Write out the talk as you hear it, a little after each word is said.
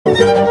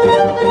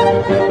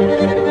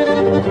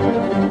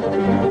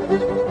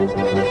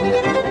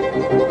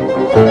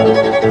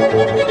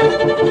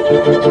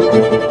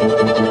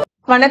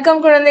வணக்கம்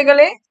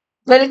குழந்தைகளே,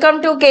 welcome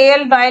to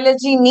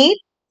KLBiologyNEET.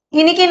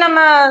 இன்னைக்கு நம்ம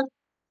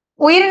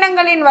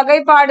உயிரினங்களின்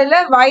வகைப்பாடுல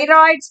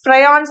வைராய்ட்ஸ்,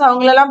 பிரயான்ஸ்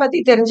அவங்களெல்லாம் பத்தி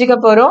தெரிஞ்சுக்க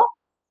போறோம்.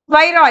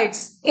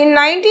 Viroids. In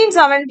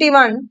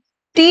 1971,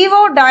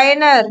 Theo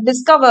Diner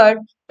discovered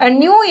a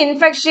new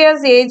infectious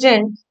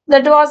agent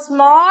that was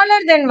smaller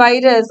than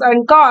virus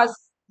and caused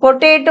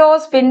potato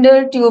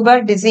spindle tuber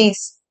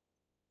disease.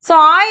 So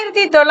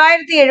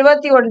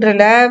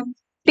 1971ல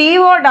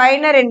DO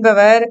டைனர்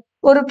என்பவர்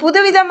ஒரு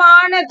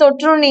புதுவிதமான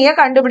தொற்றுண்ணிய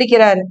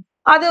கண்டுபிடிக்கிறாரு.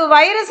 அது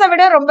வைரஸை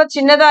விட ரொம்ப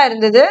சின்னதா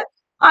இருந்தது.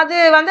 அது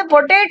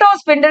பொட்டேட்டோ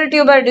ஸ்பிண்டில்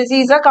டியூபர்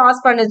டிசீஸ காஸ்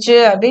பண்ணுச்சு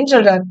அப்படின்னு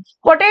சொல்றாரு.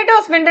 பொட்டேட்டோ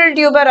ஸ்பிண்டில்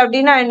டியூபர்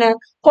அப்படின்னா என்ன?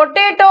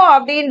 பொட்டேட்டோ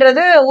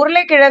அப்படின்றது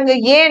உருளைக்கிழங்கு,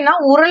 ஏன்னா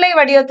உருளை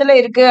வடிவத்துல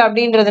இருக்கு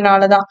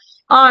அப்படின்றதுனாலதான்.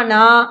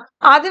 ஆனா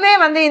அதுவே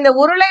இந்த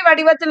உருளை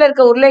வடிவத்துல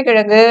இருக்க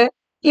உருளைக்கிழங்கு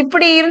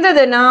இப்படி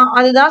இருந்ததுன்னா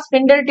அதுதான்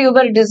ஸ்பிண்டில்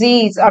டியூபர்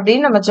டிசீஸ்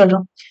அப்படின்னு நம்ம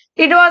சொல்றோம்.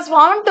 It was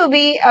found to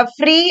be a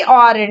free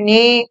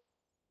RNA.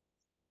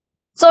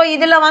 So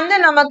இதுல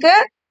நமக்கு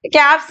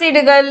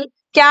கேப்சிடுகள்,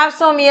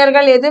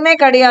 கேப்சோமியர்கள் எதுவுமே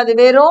கிடையாது,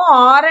 வெறும்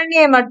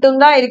RNA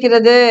மட்டும்தான்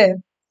இருக்கிறது.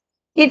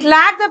 It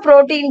lacked the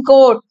protein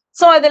code.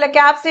 So இதுல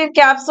கேப்சிட்,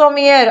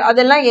 கேப்சோமியர்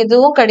அதெல்லாம்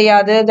எதுவும்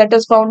கிடையாது. That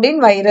is found in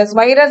virus.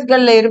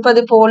 வைரஸ்கள்ல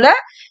இருப்பது போல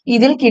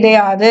இதில்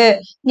கிடையாது.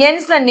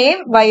 Hence the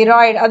name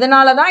viroid.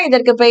 அதனாலதான்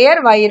இதற்கு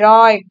பெயர்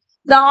வைராய்ட்.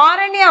 The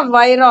RNA of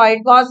viroid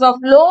was of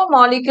low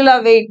molecular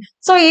weight.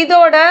 So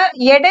இதோட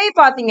எடை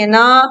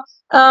பாத்தீங்கன்னா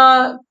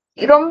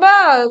ரொம்ப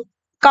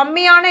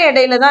கம்மியான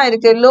எடையில தான்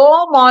இருக்கு. லோ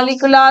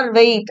மாலிகுலார்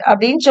வெயிட்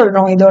அப்படின்னு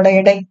சொல்றோம் இதோட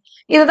எடை.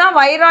 இதுதான்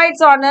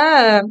வைராய்ட்ஸ் ஆன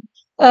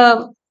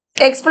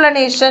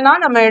எக்ஸ்பிளனேஷனா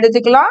நம்ம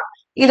எடுத்துக்கலாம்.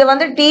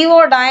 இது டிஓ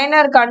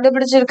டைனர்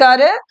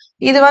கண்டுபிடிச்சிருக்காரு.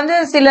 இது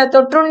சில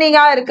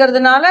தொற்றுண்ணியா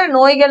இருக்கிறதுனால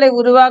நோய்களை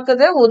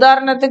உருவாக்குது.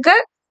 உதாரணத்துக்கு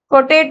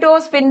பொட்டேட்டோ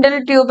ஸ்பிண்டில்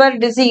டியூபர்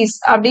டிசீஸ்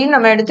அப்படின்னு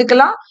நம்ம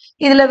எடுத்துக்கலாம்.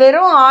 இதுல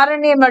வெறும்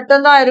RNA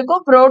மட்டும்தான்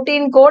இருக்கும்,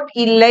 புரோட்டீன் கோட்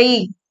இல்லை.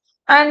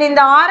 அண்ட்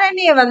இந்த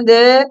RNA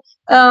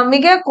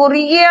மிக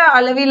குறுகிய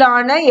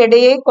அளவிலான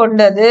எடையை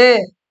கொண்டது.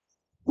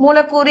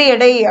 மூலக்கூறு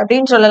எடை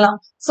அப்படின்னு சொல்லலாம்.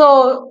 சோ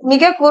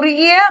மிக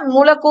குறுகிய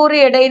மூலக்கூறு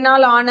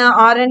எடையினால் ஆன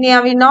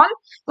RNAவினால்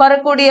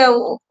வரக்கூடிய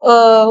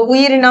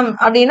உயிரினம்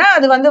அப்படின்னா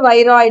அது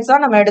வைராய்ட்ஸா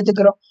நம்ம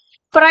எடுத்துக்கிறோம்.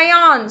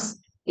 பிரயான்ஸ்.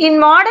 In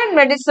modern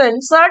medicine,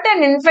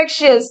 certain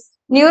infectious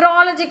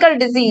neurological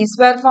disease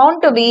were found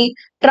to be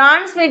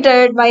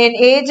transmitted by an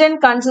agent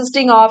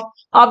consisting of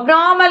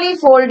abnormally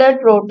folded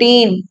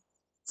protein.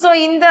 So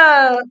இந்த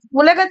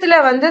உலகத்துல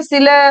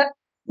சில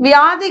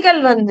வியாதிகள்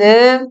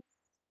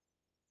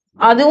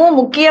அதுவும்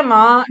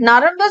முக்கியமா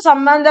நரம்பு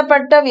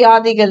சம்பந்தப்பட்ட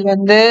வியாதிகள்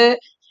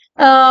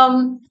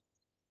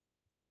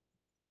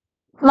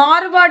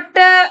மாறுபட்ட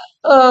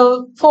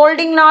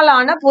ஃபோல்டிங்னால்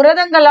ஆன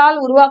புரதங்களால்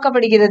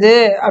உருவாக்கப்படுகிறது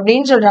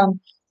அப்படின்னு சொல்றாங்க.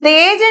 The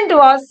agent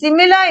was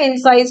similar in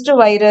size to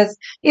virus.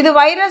 இது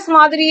வைரஸ்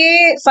மாதிரியே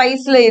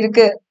சைஸ்ல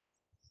இருக்கு.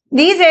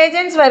 These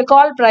agents were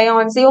called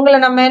prions. இவங்களை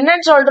நம்ம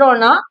என்னன்னு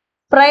சொல்றோம்னா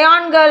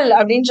பிரயான்கள்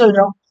அப்படின்னு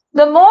சொல்றோம்.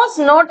 The most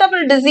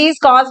notable disease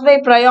caused by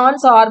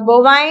prions are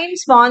bovine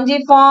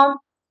spongiform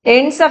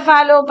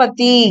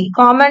encephalopathy,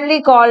 commonly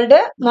called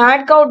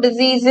mad cow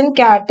disease in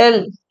cattle.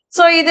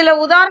 So இதுல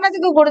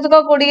உதாரணத்துக்கு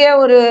கொடுத்துக்கக்கூடிய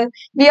ஒரு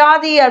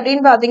வியாதி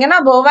அப்படின்னு பாத்தீங்கன்னா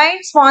bovine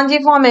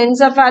spongiform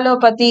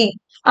encephalopathy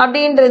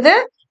அப்படின்றது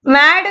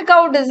mad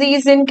cow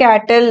disease in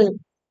cattle.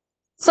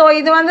 So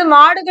இது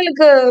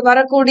மாடுகளுக்கு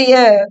வரக்கூடிய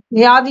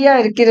வியாதியா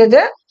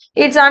இருக்கிறது.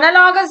 Its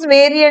analogous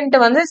variant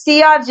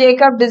CR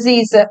Jacob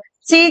disease,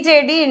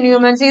 CJD in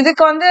humans.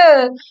 இதுக்கு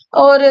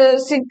ஒரு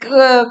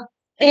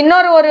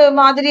இன்னொரு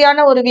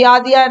மாதிரியான ஒரு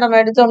வியாதியா நம்ம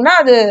எடுத்தோம்னா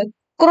அது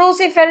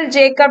குரூசிஃபெல்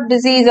ஜேக்கப்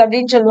டிசீஸ்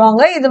அப்படின்னு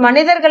சொல்லுவாங்க. இது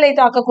மனிதர்களை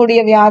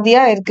தாக்கக்கூடிய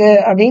வியாதியா இருக்கு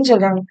அப்படின்னு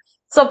சொல்றாங்க.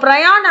 சோ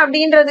பிரயான்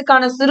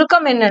அப்படின்றதுக்கான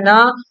சுருக்கம் என்னன்னா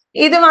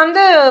இது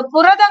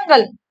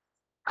புரதங்கள்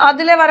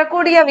அதுல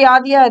வரக்கூடிய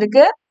வியாதியா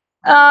இருக்கு.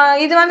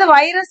 இது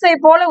வைரஸை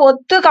போல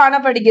ஒத்து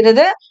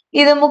காணப்படுகிறது.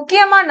 இது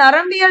முக்கியமா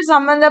நரம்பியல்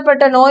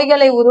சம்பந்தப்பட்ட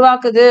நோய்களை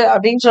உருவாக்குது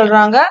அப்படின்னு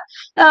சொல்றாங்க.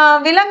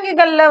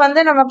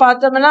 விலங்குகள்ல நம்ம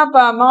பார்த்தோம்னா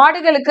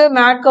மாடுகளுக்கு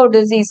மேட் கவ்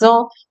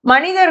டிசீஸும்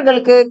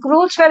மனிதர்களுக்கு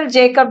குரூஸ்வெல்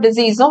ஜேக்கப்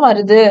டிசீஸும்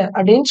வருது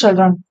அப்படின்னு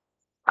சொல்றாங்க.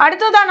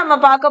 அடுத்ததான் நம்ம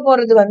பார்க்க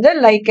போறது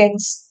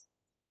lichens.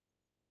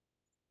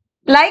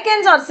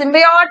 Lichens are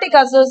symbiotic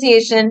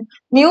association,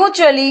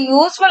 mutually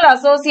useful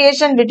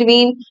association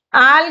between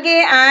algae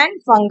and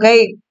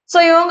fungi. So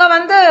இவங்க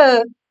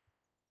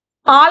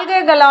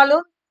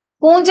ஆல்கைகளாலும்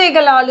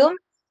பூஞ்சைகளாலும்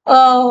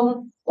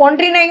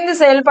ஒன்றிணைந்து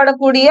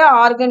செயல்படக்கூடிய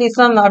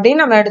ஆர்கனிசம்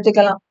அப்படின்னு நம்ம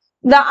எடுத்துக்கலாம்.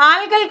 The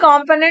algal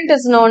component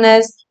is known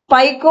as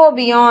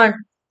பைகோபியான்.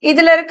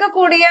 இதுல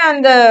இருக்கக்கூடிய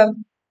அந்த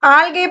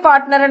ஆல்கே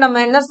பார்ட்னரை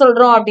நம்ம என்ன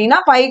சொல்றோம் அப்படின்னா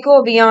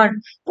பைகோபியான்.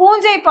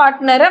 பூஞ்சை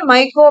பார்ட்னரை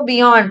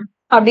மைகோபியான்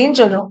அப்படின்னு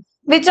சொல்றோம்.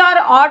 which are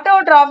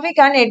autotrophic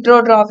and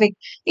heterotrophic.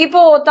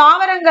 இப்போ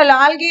தாவரங்கள்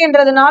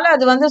ஆல்கேன்றதுனால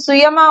அது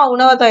சுயமா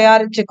உணவை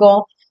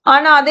தயாரிச்சுக்கும்.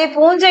 ஆனா அதே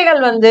பூஞ்சைகள்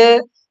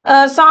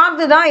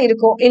சார்ந்துதான்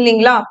இருக்கும்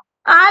இல்லைங்களா?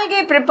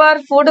 Algae prepare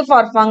food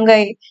for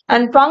fungi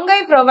and fungi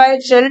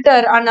provide shelter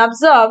and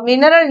absorb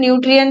mineral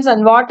nutrients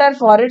and water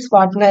for its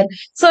partner.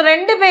 So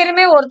ரெண்டு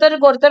பேருமே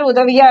ஒருத்தருக்கு ஒருத்தர்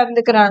உதவியா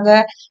இருந்துக்கிறாங்க.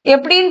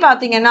 எப்படின்னு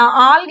பாத்தீங்கன்னா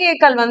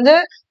ஆல்கேக்கள் வந்து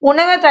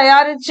உணவை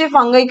தயாரிச்சு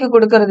ஃபங்கைக்கு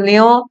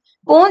கொடுக்கறதுலயும்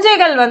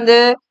பூஞ்சைகள் வந்து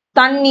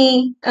தண்ணி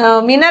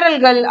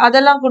மினரல்கள்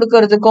அதெல்லாம்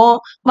கொடுக்கறதுக்கும்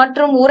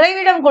மற்றும்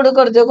உறைவிடம்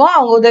கொடுக்கறதுக்கும்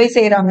அவங்க உதவி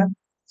செய்யறாங்க.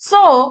 So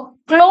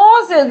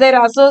close is their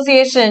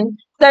association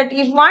that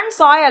if one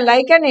saw a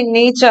lichen in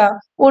nature,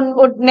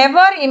 would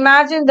never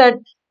imagine that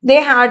they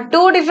had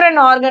two different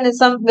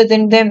organisms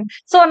within them.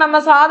 So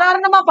நம்ம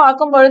சாதாரணமா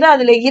பார்க்கும் பொழுது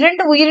அதுல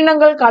இரண்டு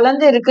உயிரினங்கள்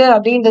கலந்து இருக்கு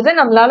அப்படின்றது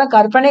நம்மளால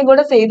கற்பனை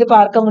கூட செய்து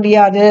பார்க்க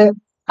முடியாது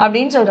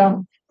அப்படின்னு சொல்றாங்க.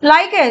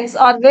 Lichens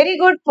are very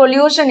good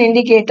pollution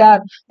indicator.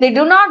 They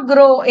do not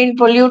grow in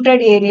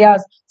polluted areas.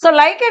 So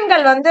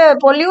lichenகள் வந்து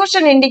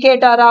pollution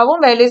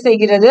indicator-ஆவும் வேலை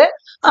செய்கிறது.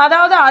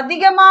 அதாவது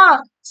அதிகமா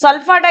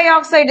சல்பர் டை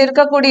ஆக்சைடு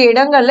இருக்கக்கூடிய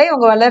இடங்கள்ல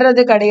இவங்க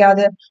வளர்றது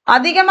கிடையாது.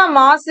 அதிகமா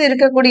மாசு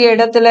இருக்கக்கூடிய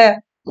இடத்துல,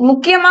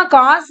 முக்கியமா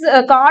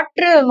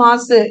காற்று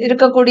மாசு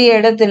இருக்கக்கூடிய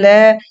இடத்துல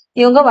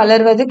இவங்க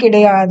வளர்வது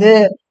கிடையாது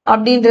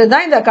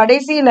அப்படின்றதுதான் இந்த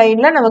கடைசி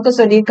லைன்ல நமக்கு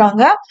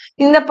சொல்லியிருக்காங்க.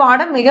 இந்த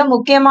பாடம் மிக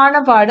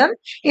முக்கியமான பாடம்.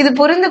 இது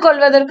புரிந்து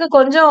கொள்வதற்கு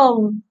கொஞ்சம்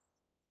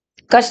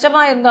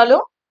கஷ்டமா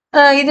இருந்தாலும்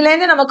இதுல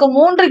இருந்து நமக்கு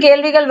 3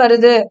 கேள்விகள்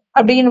வருது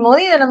அப்படின்னும் போது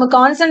இதை நம்ம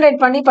கான்சென்ட்ரேட்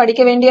பண்ணி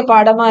படிக்க வேண்டிய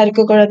பாடமா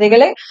இருக்கு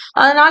குழந்தைகளே.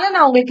 அதனால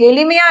நான் உங்களுக்கு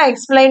எளிமையா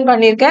எக்ஸ்பிளைன்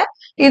பண்ணிருக்கேன்.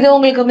 இது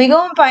உங்களுக்கு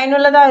மிகவும்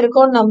பயனுள்ளதா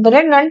இருக்கும்னு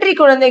நம்புறேன். நன்றி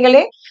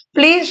குழந்தைகளே.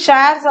 Please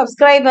share,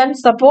 subscribe and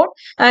support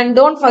and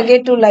don't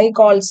forget to like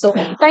also.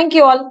 Thank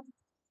you all.